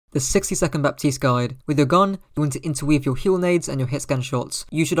The 60-second Baptiste guide. With your gun, you want to interweave your heal nades and your hit scan shots.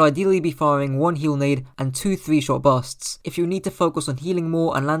 You should ideally be firing 1 heal nade and 2 3-shot bursts. If you need to focus on healing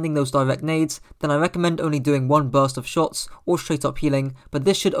more and landing those direct nades, then I recommend only doing 1 burst of shots or straight up healing, but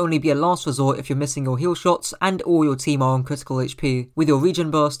this should only be a last resort if you're missing your heal shots and or your team are on critical HP. With your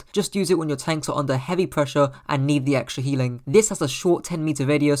regen burst, just use it when your tanks are under heavy pressure and need the extra healing. This has a short 10-meter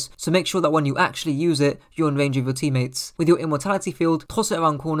radius, so make sure that when you actually use it, you're in range of your teammates. With your immortality field, toss it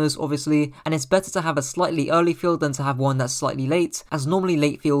around corners obviously, and it's better to have a slightly early field than to have one that's slightly late, as normally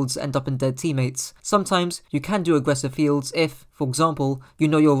late fields end up in dead teammates. Sometimes you can do aggressive fields if, for example, you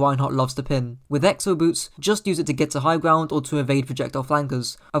know your Reinhardt loves to pin. With exo boots, just use it to get to high ground or to evade projectile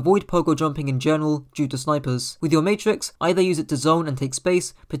flankers. Avoid pogo jumping in general due to snipers. With your matrix, either use it to zone and take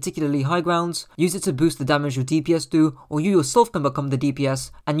space, particularly high grounds, use it to boost the damage your DPS do, or you yourself can become the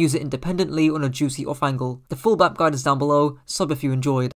DPS and use it independently on a juicy off angle. The full BAP guide is down below, sub if you enjoyed.